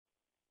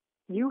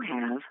You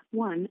have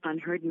one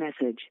unheard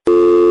message.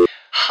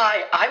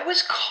 Hi, I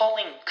was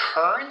calling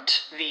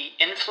Current, the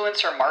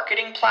influencer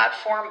marketing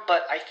platform,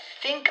 but I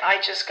think I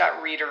just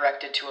got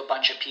redirected to a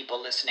bunch of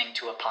people listening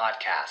to a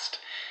podcast.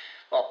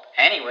 Well,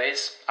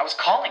 anyways, I was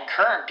calling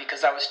Current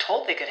because I was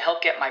told they could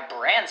help get my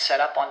brand set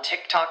up on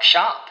TikTok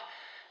Shop,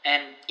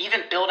 and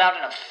even build out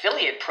an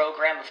affiliate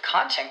program of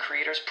content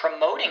creators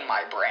promoting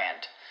my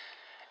brand,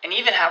 and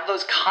even have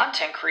those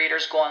content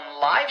creators go on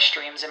live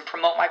streams and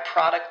promote my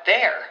product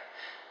there.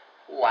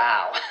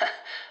 Wow,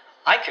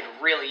 I could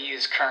really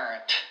use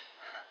Current.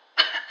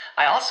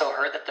 I also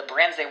heard that the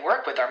brands they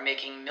work with are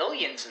making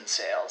millions in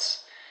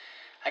sales.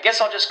 I guess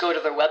I'll just go to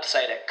their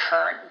website at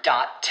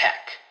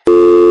current.tech.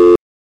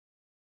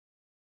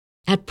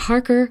 At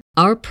Parker,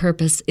 our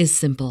purpose is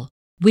simple.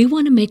 We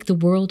want to make the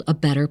world a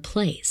better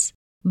place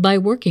by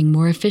working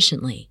more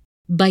efficiently,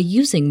 by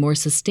using more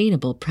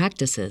sustainable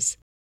practices,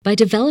 by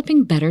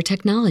developing better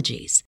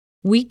technologies.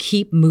 We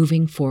keep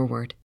moving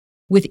forward.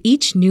 With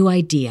each new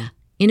idea,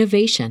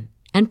 innovation,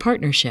 and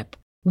partnership,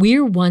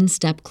 we're one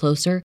step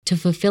closer to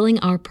fulfilling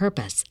our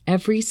purpose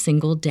every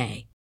single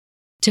day.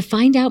 To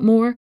find out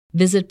more,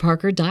 visit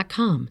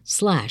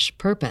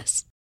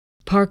parker.com/purpose.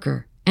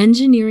 Parker,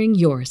 engineering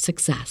your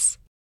success.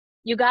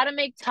 You got to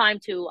make time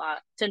to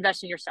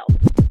invest in yourself,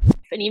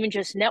 and even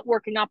just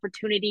networking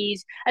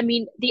opportunities. I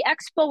mean, the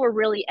expo or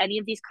really any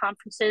of these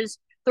conferences,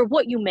 they're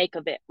what you make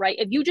of it, right?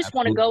 If you just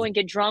want to go and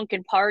get drunk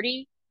and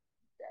party,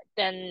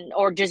 then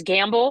or just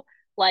gamble,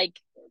 like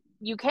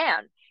you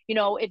can. You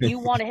know, if you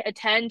want to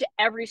attend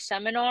every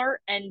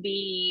seminar and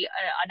be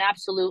an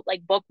absolute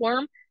like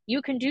bookworm,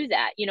 you can do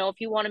that. You know,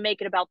 if you want to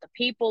make it about the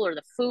people or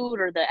the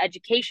food or the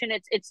education,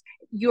 it's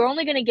you're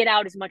only going to get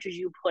out as much as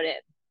you put in.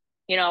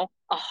 You know,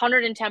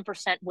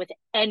 110% with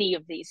any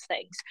of these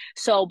things.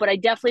 So, but I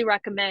definitely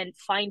recommend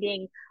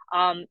finding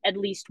at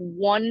least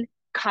one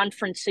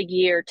conference a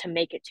year to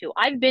make it to.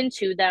 I've been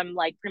to them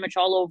like pretty much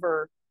all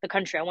over the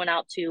country. I went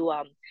out to,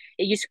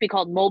 it used to be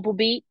called Mobile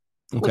Beat,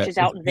 which is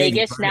out in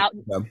Vegas.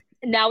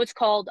 Now it's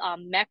called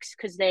MEX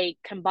because they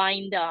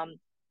combined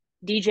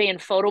DJ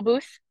and photo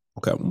booth.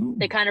 Okay.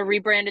 They kind of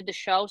rebranded the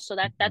show, so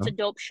that's a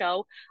dope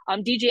show.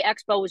 DJ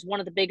Expo is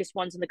one of the biggest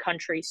ones in the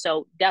country,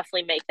 so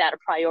definitely make that a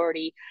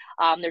priority.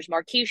 There's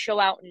Marquee Show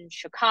out in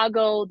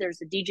Chicago. There's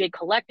the DJ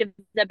Collective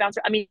that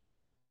bounces. I mean,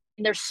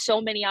 there's so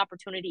many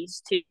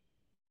opportunities to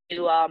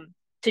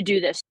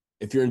do this.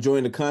 If you're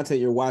enjoying the content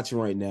you're watching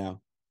right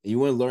now, and you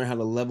want to learn how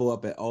to level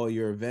up at all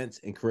your events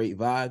and create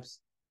vibes,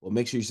 well,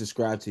 make sure you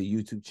subscribe to the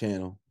YouTube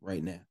channel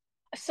right now.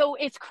 So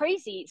it's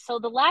crazy. So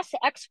the last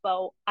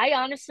expo, I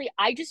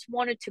just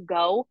wanted to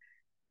go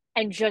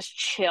and just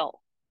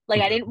chill. Like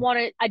I didn't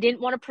want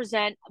to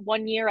present.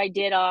 One year I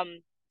did, I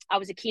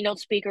was a keynote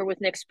speaker with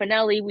Nick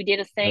Spinelli. We did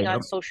a thing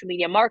on social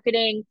media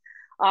marketing.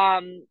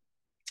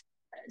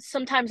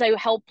 Sometimes I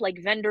help like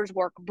vendors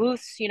work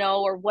booths, you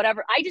know, or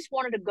whatever. I just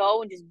wanted to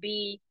go and just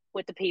be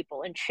with the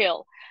people and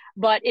chill.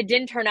 But it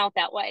didn't turn out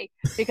that way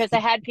because I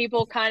had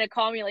people kind of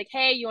call me like,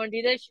 hey, you want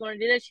to do this? You want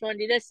to do this? You want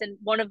to do this? And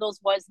one of those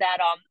was that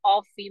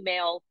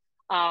all-female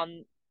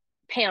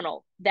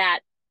panel that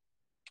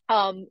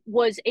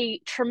was a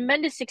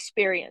tremendous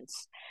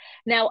experience.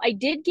 Now, I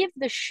did give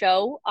the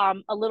show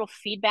a little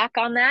feedback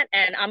on that,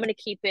 and I'm going to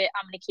keep it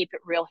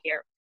real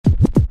here.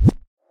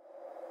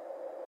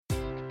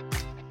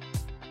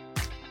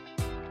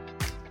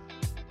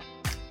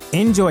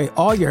 Enjoy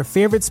all your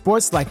favorite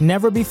sports like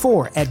never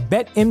before at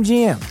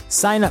BetMGM.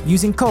 Sign up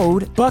using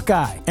code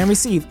Buckeye and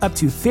receive up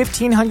to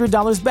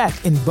 $1,500 back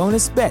in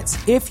bonus bets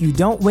if you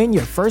don't win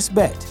your first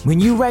bet. When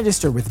you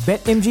register with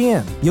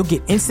BetMGM, you'll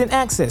get instant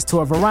access to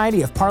a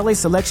variety of parlay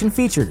selection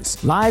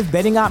features, live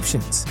betting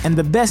options, and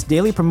the best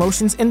daily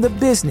promotions in the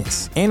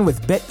business. And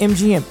with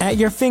BetMGM at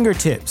your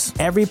fingertips,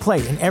 every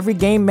play and every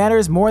game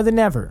matters more than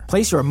ever.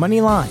 Place your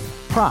money line,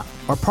 prop,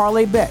 or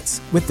parlay bets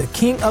with the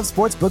king of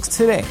sportsbooks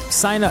today.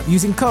 Sign up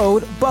using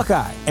code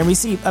Buckeye and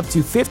receive up to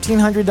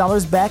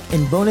 $1,500 back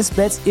in bonus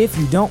bets if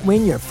you don't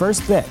win your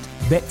first bet.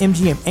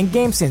 BetMGM and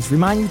GameSense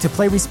remind you to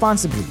play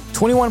responsibly.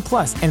 21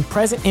 plus and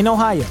present in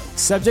Ohio,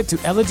 subject to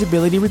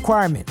eligibility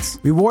requirements.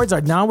 Rewards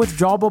are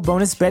non-withdrawable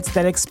bonus bets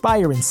that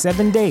expire in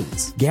 7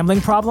 days. Gambling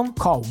problem?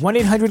 Call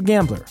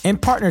 1-800-GAMBLER. In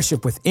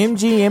partnership with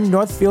MGM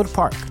Northfield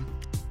Park.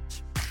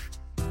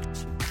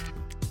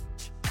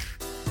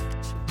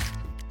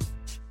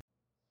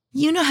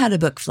 You know how to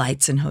book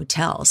flights and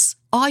hotels.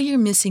 All you're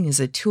missing is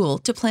a tool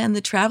to plan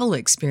the travel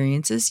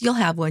experiences you'll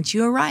have once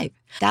you arrive.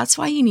 That's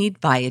why you need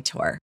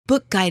Viator.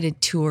 Book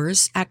guided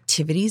tours,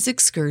 activities,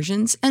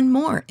 excursions, and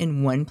more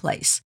in one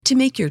place to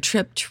make your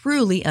trip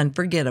truly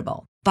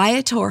unforgettable.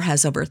 Viator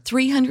has over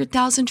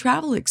 300,000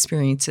 travel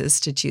experiences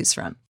to choose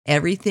from.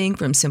 Everything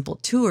from simple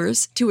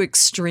tours to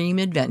extreme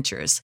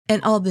adventures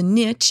and all the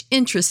niche,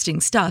 interesting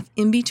stuff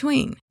in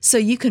between. So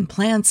you can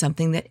plan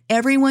something that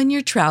everyone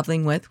you're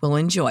traveling with will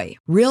enjoy.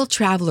 Real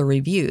traveler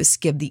reviews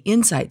give the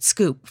inside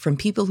scoop from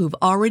people who've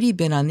already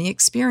been on the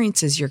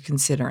experiences you're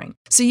considering.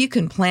 So you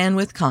can plan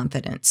with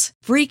confidence.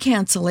 Free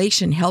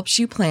cancellation helps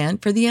you plan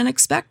for the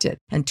unexpected.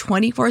 And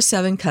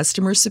 24/7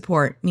 customer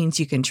support means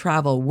you can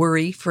travel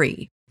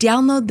worry-free.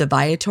 Download the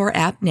Viator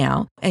app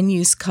now and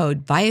use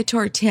code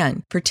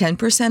Viator10 for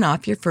 10%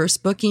 off your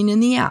first booking in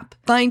the app.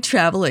 Find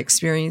travel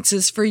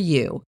experiences for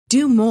you.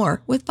 Do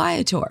more with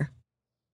Viator.